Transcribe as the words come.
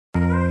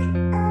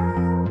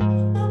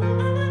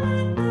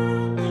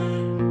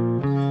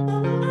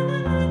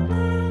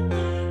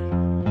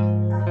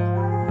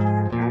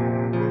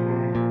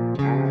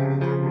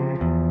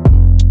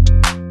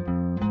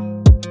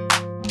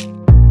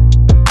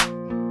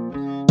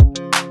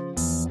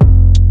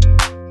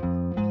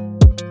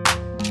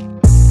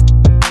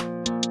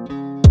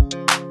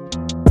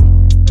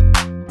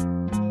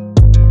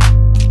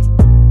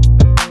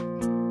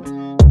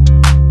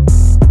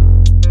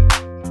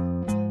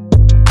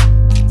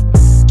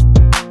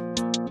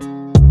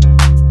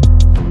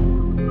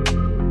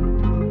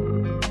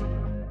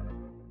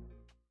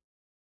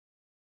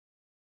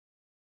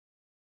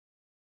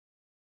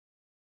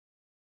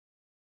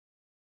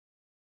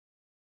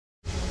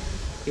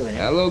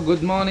Hello,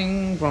 good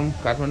morning from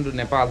Kathmandu,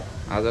 Nepal.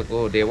 आजको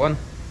day 1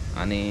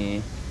 अनि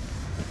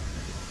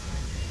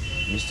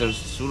mister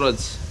Suraj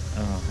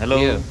hello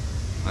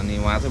अनि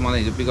उहाँ चाहिँ मलाई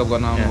हिजो पिकअप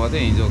गर्न आउनुभएको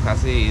थियो हिजो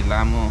खासै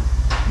लामो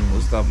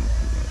उस त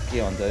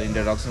के भन्छ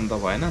इन्ट्रोडक्सन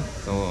त भएन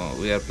so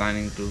we are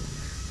planning to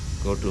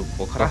go to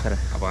Pokhara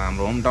अब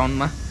हाम्रो होम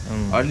टाउनमा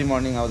अर्ली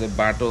मर्निङ अब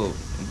बाटो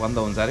बन्द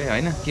हुन्छ अरे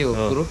हैन के हो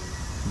कुरो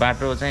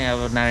बाटो चाहिँ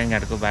अब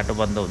नारायणघाटको बाटो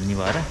बन्द हुने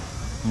भएर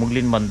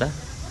मुगलिन बन्द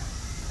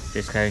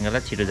त्यसकारण गर्दा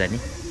छिटो जाने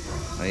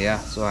या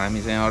सो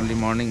हामी चाहिँ अर्ली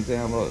मर्निङ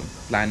चाहिँ अब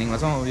प्लानिङमा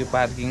छौँ यो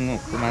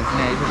पार्किङको मान्छे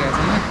नै आइसकेको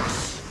छैन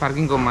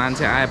पार्किङको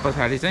मान्छे आए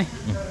पछाडि चाहिँ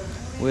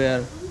वी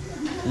आर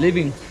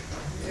लिभिङ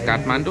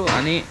काठमाडौँ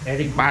अनि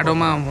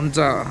बाटोमा हुन्छ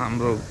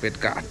हाम्रो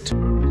पेटकाट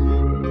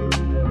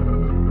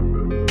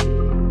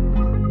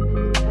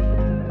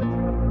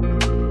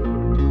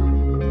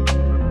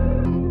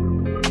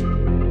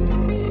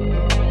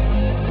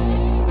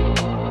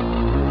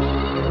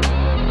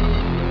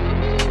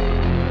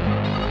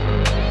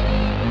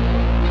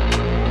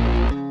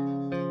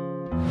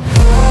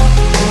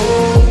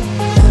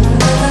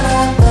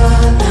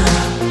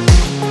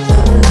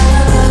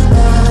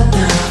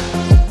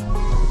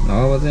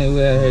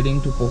we are heading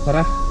to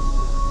pokhara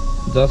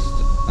just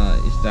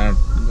start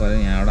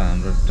गरेँ यहाँबाट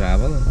हाम्रो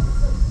ट्राभल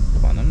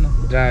भनौँ न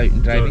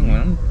ड्राइभिङ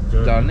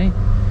भनौँ जर्नी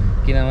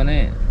किनभने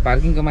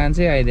पार्किङको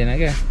मान्छे आइदिएन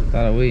क्या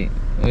तर we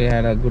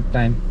had a good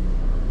time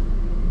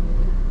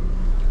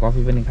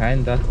coffee पनि खायो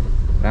नि त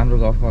राम्रो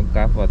गफ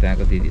भयो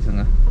त्यहाँको दिदीसँग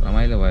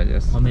रमाइलो भयो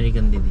जस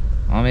अमेरिकन दिदी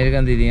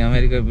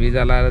अमेरिका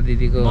भिजा लाएर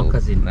दिदीको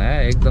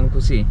एकदम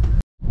खुसी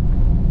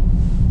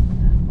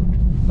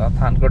ल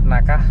थानकोट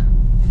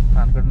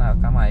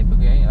नाकामा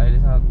आइपुग्यो है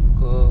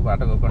अहिलेसम्मको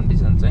बाटोको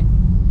कन्डिसन चाहिँ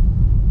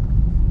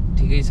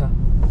ठिकै छ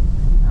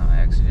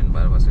एक्सिडेन्ट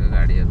भएर बसेको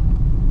गाडीहरू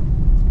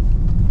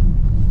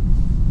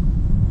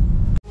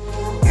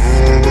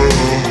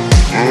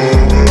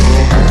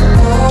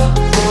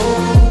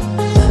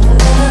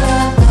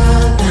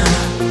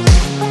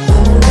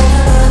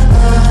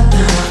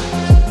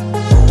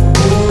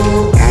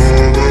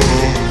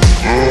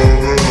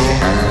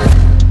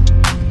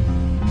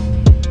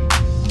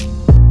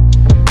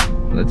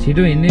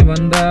छिटो हिँड्ने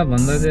भन्दा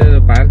चाहिँ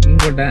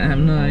पार्किङको डाम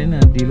न होइन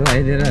ढिलो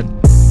आइदिएर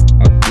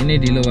अति नै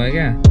ढिलो भयो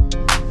क्या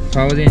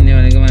 6 बजे हिँड्ने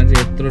भनेको मान्छे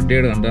यत्रो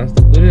 1.5 घन्टा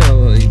जस्तो पुग्यो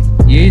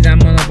अब यही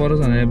जाममा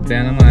नपरोस् भनेर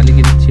बिहानमा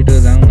अलिकति छिटो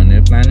जाउँ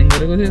भनेर प्लानिङ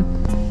गरेको थियो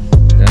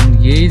झन्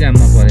यही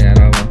जाममा पऱ्यो यार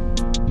अब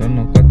झन्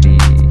कति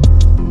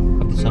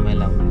समय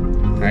लाग्यो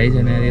थाहै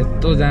छैन यार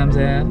यत्रो जाम छ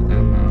यार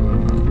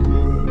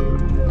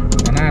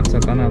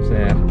तनाव छ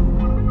यार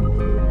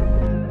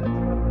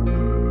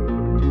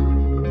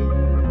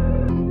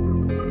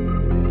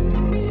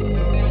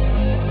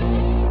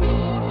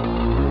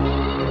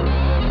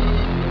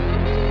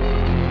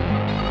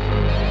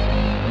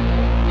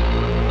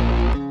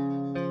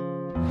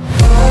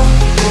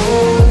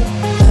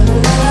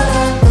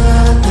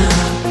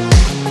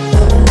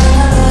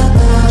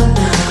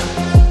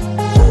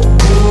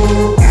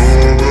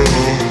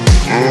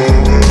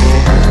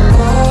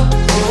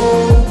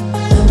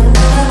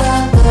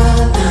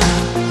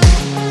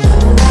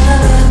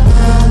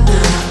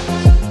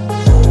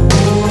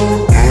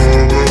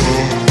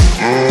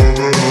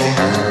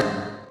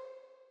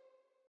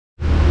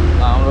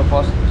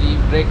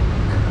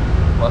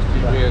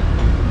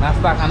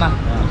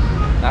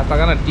नास्ता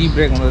खाना टी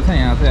ब्रेक हुँदैछ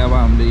यहाँ चाहिँ अब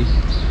हामीले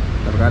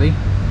तरकारी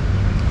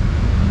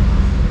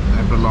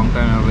आफ्टर लङ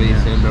टाइम अब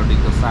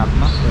सेलरोटीको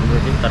साथमा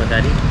सेलरोटी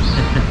तरकारी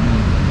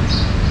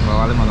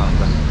बाबाले मजा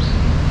हुन्छ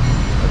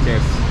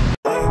chess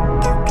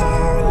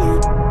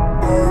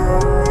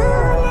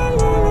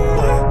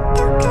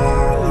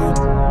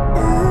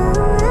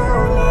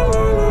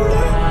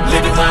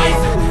Living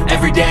life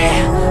every day,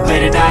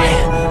 late at night,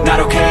 not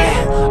okay.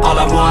 All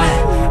I want,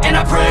 and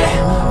I pray,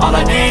 all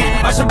I need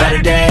are some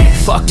better days.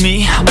 Fuck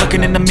me, I'm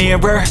looking in the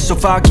mirror, so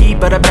foggy,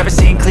 but I've never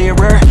seen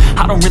clearer.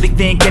 I don't really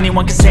think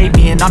anyone can save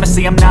me, and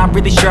honestly I'm not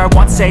really sure I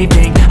want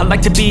saving. I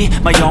like to be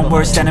my own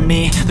worst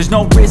enemy. There's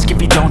no risk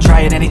if you don't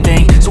try at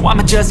anything, so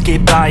I'ma just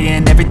keep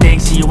buying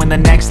everything. See you in the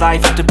next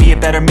life, have to be a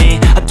better me.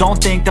 I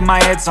don't think that my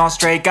head's on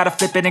straight, gotta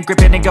flip it and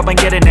grip it and go and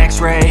get an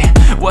x-ray.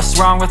 What's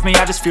wrong with me?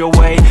 I just feel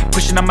weight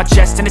pushing on my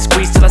chest and it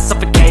squeezes till I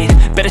suffocate.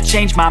 Better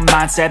change my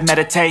mindset,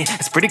 meditate.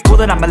 It's pretty cool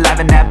that I'm alive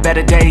and have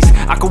better days.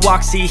 I could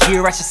walk, see,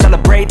 hear, I should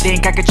celebrate.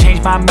 Think I could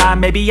change my mind,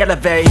 maybe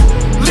elevate.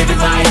 Living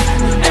life,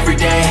 every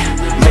day,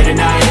 late at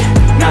night,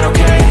 not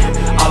okay.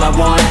 All I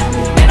want,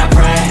 and I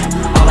pray,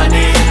 all I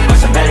need are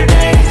some better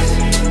days.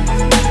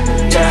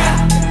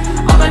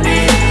 Yeah, all I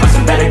need are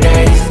some better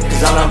days.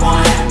 Cause all I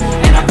want,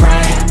 and I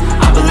pray,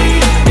 I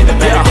believe in the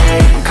better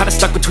days. I'm kinda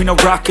stuck between a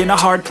rock and a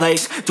hard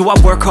place. Do I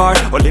work hard,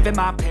 or live at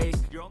my pace?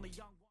 You're only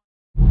young.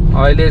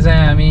 अहिले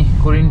चाहिँ हामी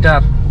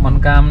कुरिन्टार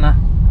मनकामना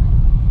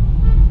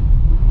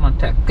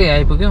ठ्याक्कै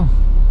आइपुग्यौँ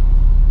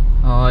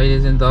अहिले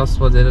चाहिँ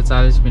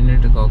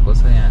 10:40 गएको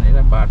छ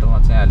यहाँनिर बाटोमा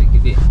चाहिँ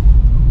अलिकति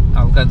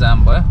हल्का जाम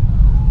भयो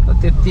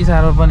त्यति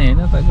साह्रो पनि हैन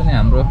तैपनि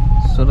हाम्रो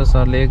सुरज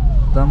सरले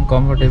एकदम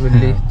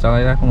कम्फर्टेबली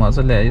चलाइराख्नु भएको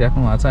छ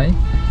ल्याइराख्नु भएको छ है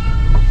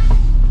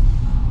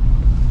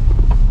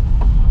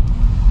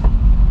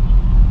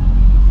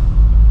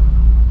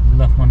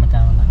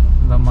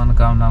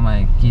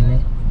नमाइकिने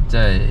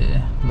जय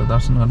ल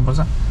दर्शन गर्नुपर्छ।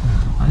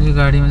 अनि यो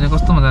गाडीमा चाहिँ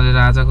कस्तो मजाले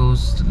राजाको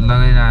उस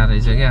लगाइरहेको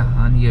रहेछ क्या।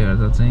 अनि यो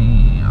हेर्दा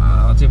चाहिँ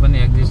अझै पनि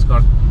एक्जिस्ट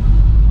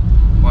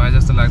भयो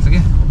जस्तो लाग्छ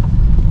क्या।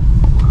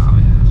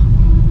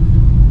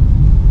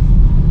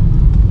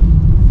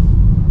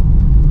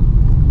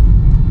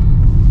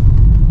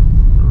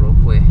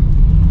 रोपवे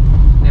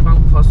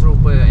नेपालको फर्स्ट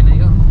रोपवे होइन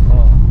यो।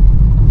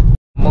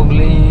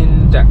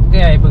 मुगलिन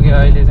ट्याक्कै आइपुग्यो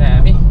अहिले चाहिँ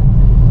हामी।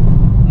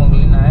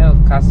 मुगलिन आयो।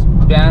 खास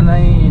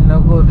बिहानै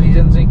हिँड्नको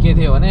रिजन चाहिँ के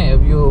थियो भने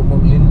यो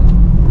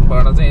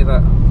मुगलिनबाट चाहिँ यता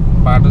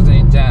बाटो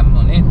चाहिँ जाम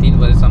हुने 3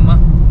 बजेसम्म।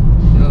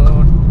 यो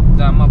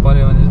जाममा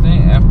पऱ्यो भने चाहिँ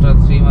आफ्टर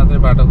 3 मात्रै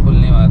बाटो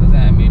खुल्ने भएर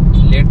चाहिँ हामी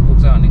लेट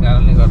पुग्छ भन्ने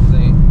कारणले गर्दा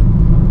चाहिँ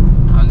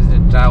हामीले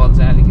चाहिँ ट्राभल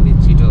चाहिँ अलिकति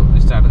छिटो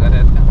स्टार्ट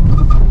गरेको थियो।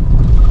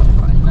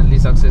 फाइनल्ली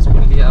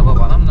सक्सेसफुल्ली अब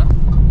भनौँ न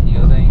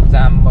यो चाहिँ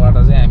जामबाट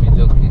चाहिँ हामी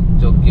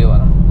जोगियो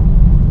भनौँ।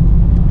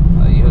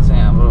 यो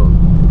चाहिँ हाम्रो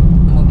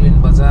मुगलिन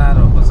बजार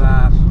हो।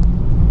 बजार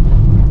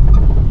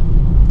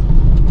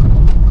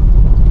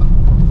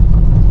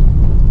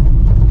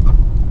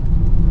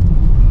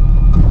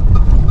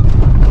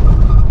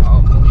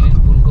मुगलिन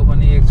पुलको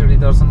पनि एकचोटि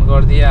दर्शन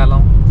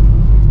गरिदिइहालौँ।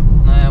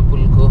 नयाँ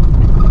पुलको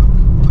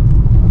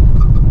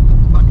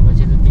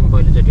भनेपछि त तिमी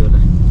पहिलोचोटि होला।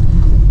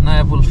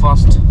 नयाँ पुल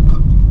फर्स्ट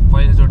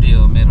पहिलोचोटि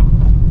हो मेरो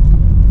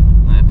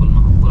नयाँ पुलमा।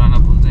 पुरानो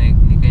पुल चाहिँ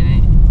निकै नै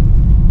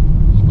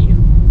हिँडियो।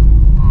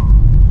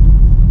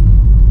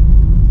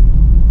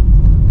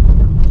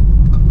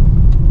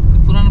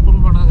 पुरानो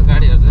पुलबाट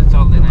गाडीहरू चाहिँ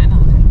चल्दैन होइन।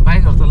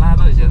 बाइकहरू त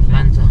लाँदो रहेछ।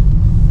 लान्छ।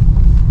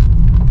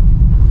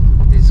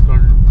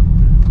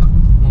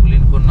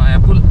 मुगलिनको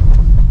नयाँ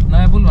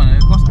पुल भनेर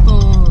कस्तो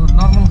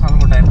नर्मल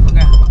खालको टाइपको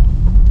क्या।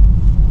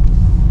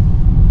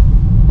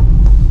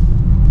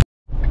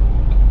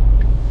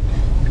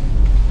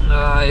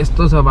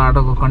 यस्तो छ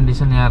बाटोको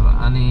कन्डिसन यार।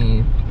 अनि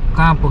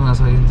कहाँ पुग्न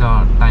सकिन्छ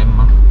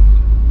टाइममा।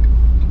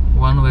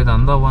 वान वे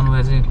धन्दा वान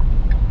वे चाहिँ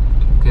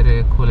के अरे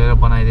खोलेर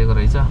बनाइदिएको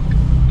रहेछ।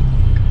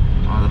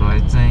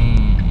 अदरवाइज चाहिँ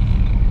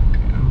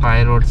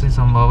बाई रोड चाहिँ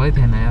सम्भवै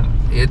थिएन यार।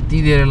 यति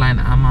धेरै लाइन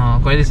आमा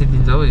कहिले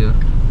सिद्धिन्छ हो यो।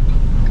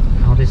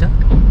 आउँदैछ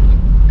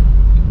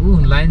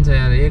लाइन छ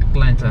यार। एक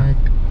लाइन छ।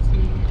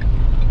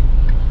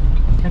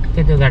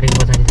 ठ्याक्कै त्यो गाडीको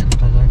पछाडि जानु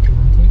त ठिक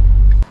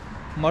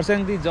हुन्थ्यो।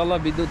 मर्स्याङदी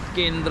जलविद्युत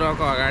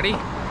केन्द्रको अगाडि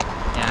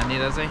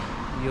यहाँनिर चाहिँ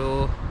यो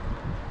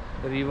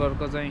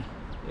रिभरको चाहिँ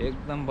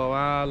एकदम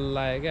बवाल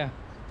लाग्यो क्या।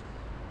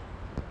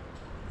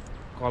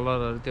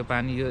 कलरहरू त्यो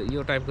पानी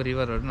यो टाइपको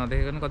रिभरहरू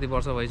नदेखेको पनि कति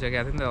वर्ष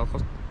भइसकेको थियो नि त।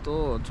 कस्तो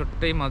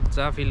छुट्टै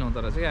मजा फिल हुँदो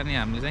रहेछ क्या। अनि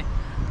हामीले चाहिँ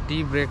टी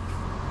ब्रेक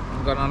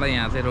गर्नलाई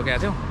यहाँ चाहिँ रोकेका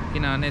थियौँ।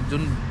 किनभने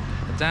जुन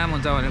जाम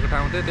हुन्छ भनेको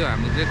ठाउँ थियो त्यो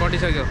हामीले चाहिँ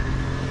कटिसक्यो।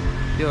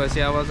 त्यो भएपछि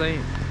अब चाहिँ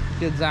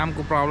त्यो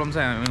जामको प्रब्लम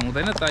चाहिँ हामी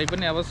हुँदैन।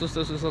 तैपनि अब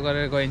सुस्तो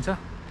गरेर गइन्छ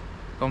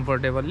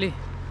कम्फोर्टेबल्ली।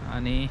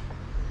 अनि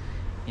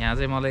यहाँ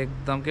चाहिँ मलाई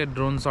एकदम के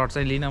ड्रोन सट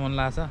चाहिँ लिन मन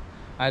लाग्छ।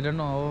 आई डोन्ट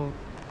नो हो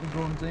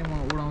ड्रोन चाहिँ म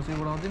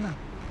उडाउँदिनँ।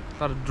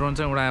 तर ड्रोन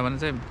चाहिँ उडायो भने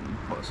चाहिँ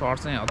सट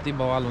चाहिँ अति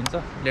बवाल हुन्छ।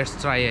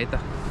 लेट्स ट्राई है त।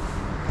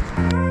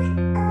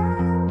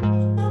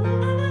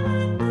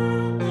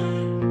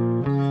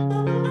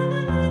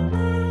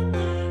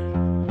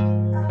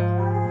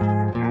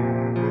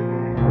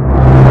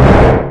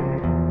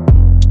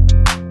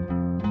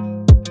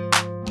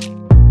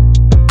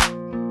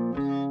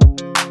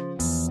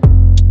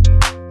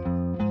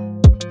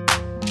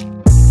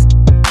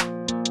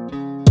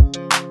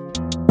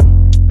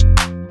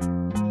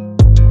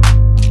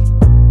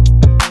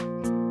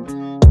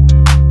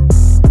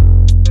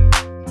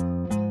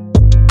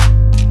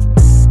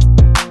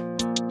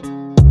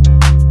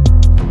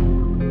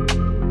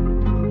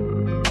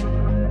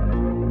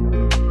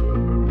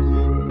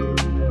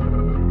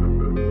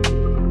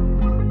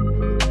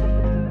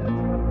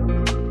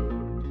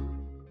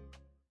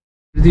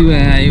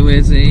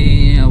 हाइवे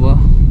चाहिँ अब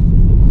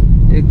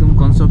एकदम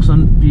कन्स्ट्रक्सन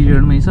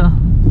पिरियडमै छ।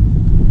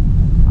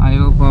 आई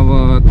होप अब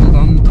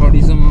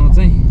 2030 सम्म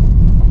चाहिँ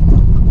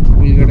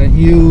will get a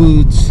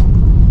huge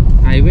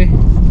highway.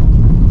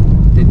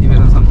 त्यति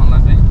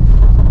बेलासम्मलाई चाहिँ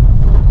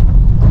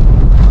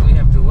वी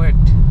हेभ टु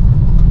वेट।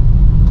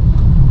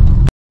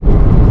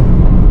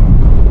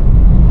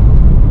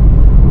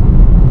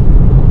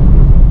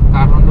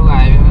 काठमाडौँको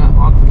हाइवेमा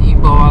अति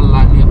बवाल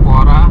लाग्ने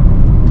परा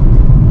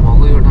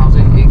भएको यो ठाउँ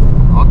चाहिँ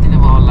अति नै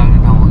बवाल लाग्ने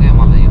ठाउँ हो क्या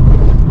मलाई यो।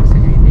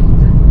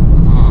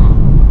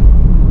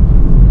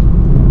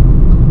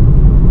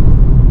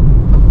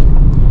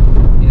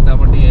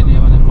 यतापट्टि हेर्ने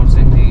भने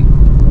मर्स्याङदी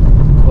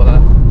खोला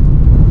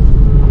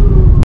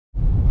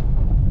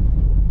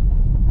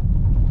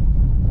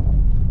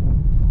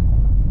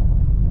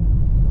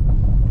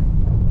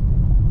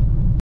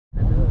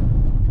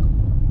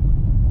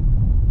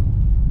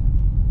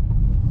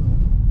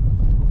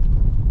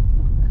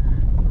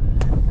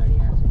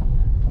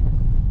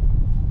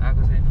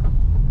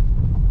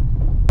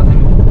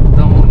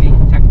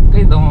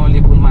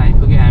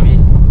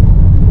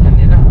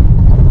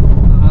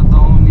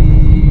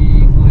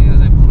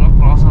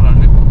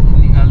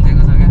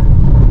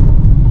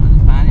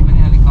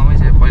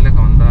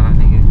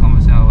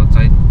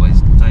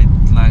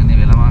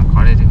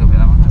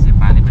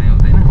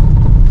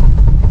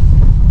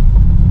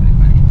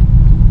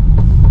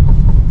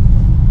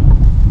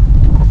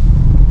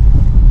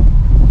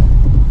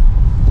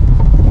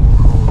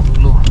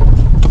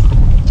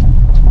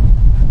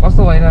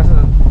कस्तो भइरहेछ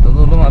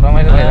धुलोमा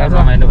रमाइलो भइरहेछ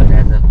रमाइलो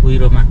भइरहेछ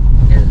कुहिरोमा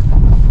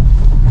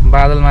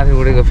बादलमाथि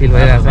उडेको फिल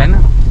भइरहेछ होइन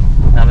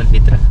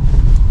भित्र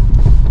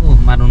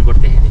मानुङकोट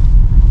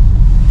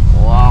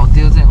देखेको वाउ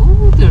त्यो चाहिँ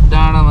त्यो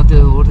डाँडामा त्यो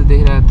उठ्दै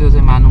देखिरहेको त्यो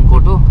चाहिँ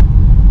मानुङकोट हो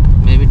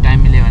मेबी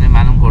टाइम मिल्यो भने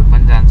मानुङकोट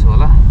पनि जान्छु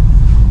होला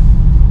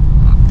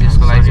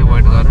त्यसको लागि चाहिँ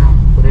वेट गर्नु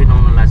पुरै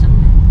नुहाउन लाग्छ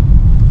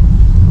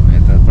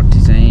यतापट्टि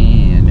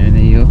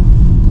चाहिँ यो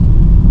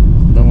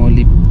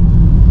दमौली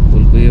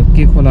पुलको यो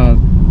के खोला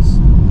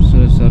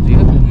सुरज सर यो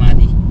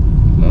माथि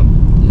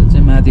यो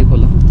चाहिँ माथि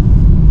खोला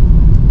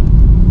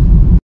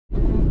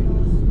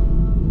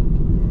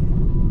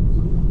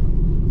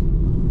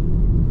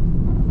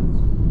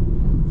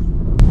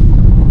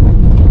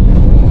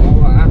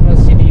आफ्नो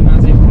सिटीमा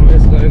चाहिँ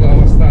प्रवेश गरेको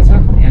अवस्था छ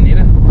यहाँनिर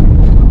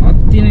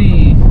अति नै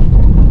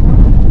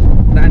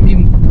दामी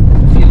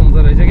फिल हुँदो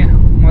रहेछ क्या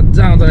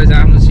मजा आउँदो रहेछ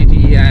आफ्नो सिटी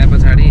आए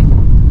पछाडि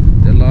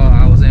त्यो ल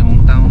अब चाहिँ होम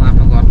टाउन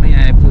आफ्नो घरमै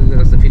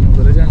आइपुगेको जस्तो फिल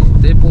हुँदो रहेछ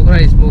अनि त्यही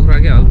पोखरा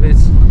क्या अलवेज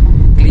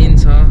क्लिन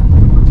छ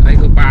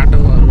अहिलेको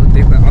बाटोहरू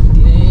देख्दा अति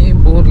नै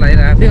बोर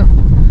लागिरहेको थियो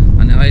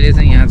अनि अहिले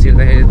चाहिँ यहाँ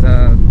छिर्दाखेरि त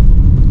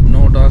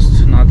no dust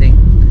nothing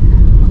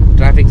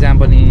traffic jam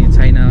पनि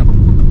छैन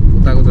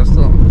उताको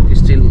जस्तो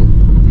स्टिल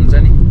हुन्छ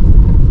नि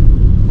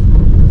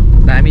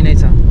दामी नै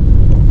छ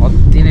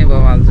अति नै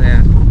बवाल छ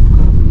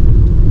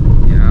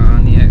यहाँ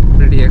अनि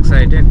प्रिटी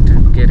एक्साइटेड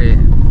के अरे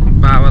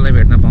बाबालाई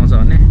भेट्न पाउँछ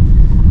भने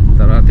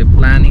तर त्यो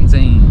प्लानिङ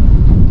चाहिँ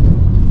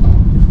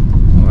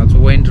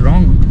वेन्ट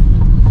रङ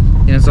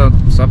किन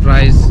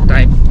सरप्राइज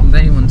टाइप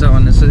नै हुन्छ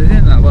भन्ने सोचेको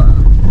थिएँ अब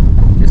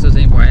त्यसो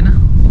चाहिँ भएन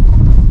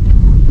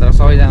तर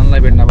सबैजनालाई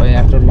भेट्न भयो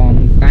आफ्टर लङ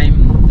टाइम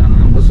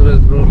हाम्रो सुरज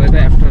ब्रोलाई त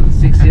आफ्टर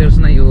 6 इयर्स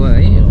नै हो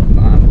है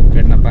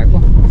भेट्न पाएको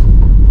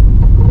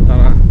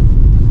तर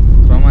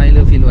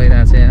रमाइलो फिल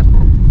भइरहेको छ यार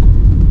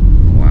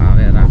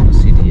वाह यार आफ्नो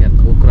सिटी यार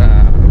पोखरा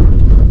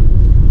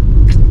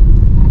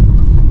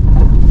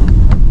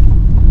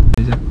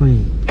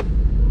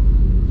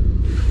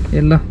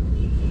ए ल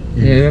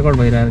रेकर्ड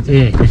भइरहेको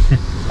छ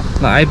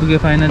ल आइपुग्यो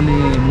फाइनल्ली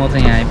म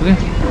चाहिँ यहाँ आइपुगेँ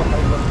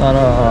तर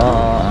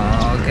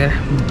के अरे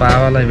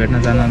बाबालाई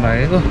भेट्न जान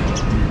लागेको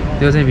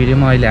त्यो चाहिँ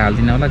भिडियोमा अहिले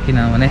हाल्दिनँ होला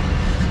किनभने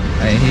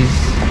हिज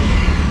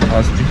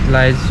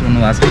हस्पिटलाइज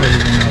हुनुभएको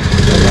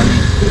छ अनि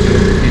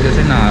भिडियो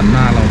चाहिँ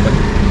नहालौँ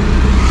पनि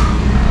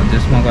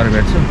त्यसमा गएर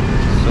भेट्छु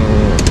सो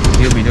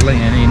यो भिडियोलाई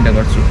यहाँ इन्ड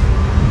गर्छु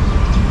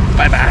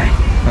बाई बाई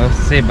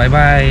हस् बाई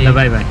बाई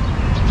बाई बाई